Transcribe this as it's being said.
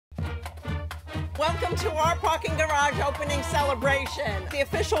Welcome to our parking garage opening celebration. The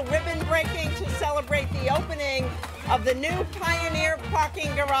official ribbon breaking to celebrate the opening of the new Pioneer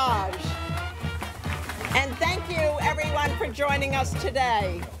Parking Garage. And thank you everyone for joining us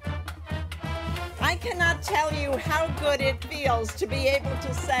today. I cannot tell you how good it feels to be able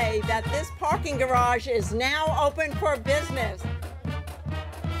to say that this parking garage is now open for business.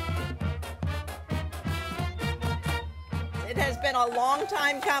 It has been a long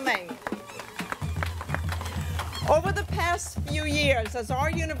time coming. Over the past few years, as our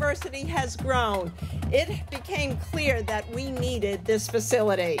university has grown, it became clear that we needed this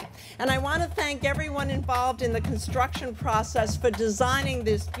facility. And I want to thank everyone involved in the construction process for designing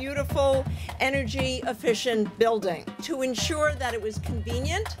this beautiful, energy-efficient building to ensure that it was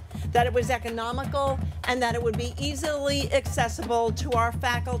convenient, that it was economical, and that it would be easily accessible to our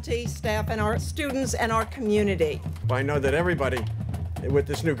faculty, staff, and our students and our community. I know that everybody with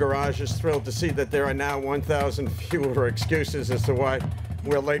this new garage is thrilled to see that there are now 1,000 fewer excuses as to why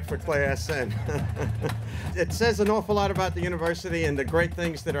we're late for class. And it says an awful lot about the university and the great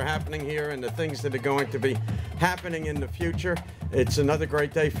things that are happening here and the things that are going to be happening in the future. It's another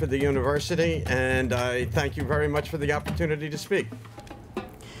great day for the university, and I thank you very much for the opportunity to speak.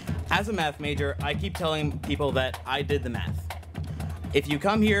 As a math major, I keep telling people that I did the math. If you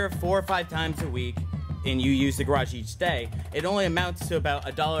come here 4 or 5 times a week and you use the garage each day, it only amounts to about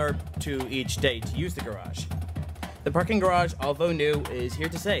 $1 each day to use the garage. The parking garage, although new, is here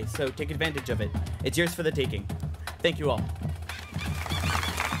to stay, so take advantage of it. It's yours for the taking. Thank you all.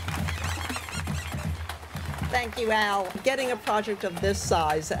 Thank you, Al. Getting a project of this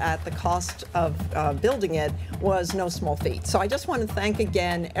size at the cost of building it was no small feat. So I just want to thank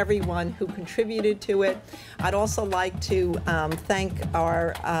again everyone who contributed to it. I'd also like to thank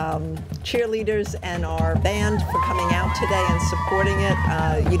our cheerleaders and our band for coming out today and supporting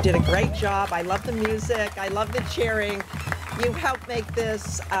it. You did a great job. I love the music. I love the cheering. You helped make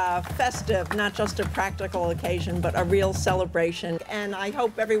this festive, not just a practical occasion, but a real celebration. And I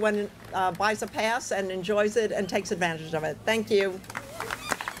hope everyone buys a pass and enjoys it and takes advantage of it. Thank you.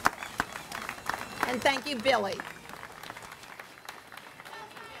 And thank you, Billy.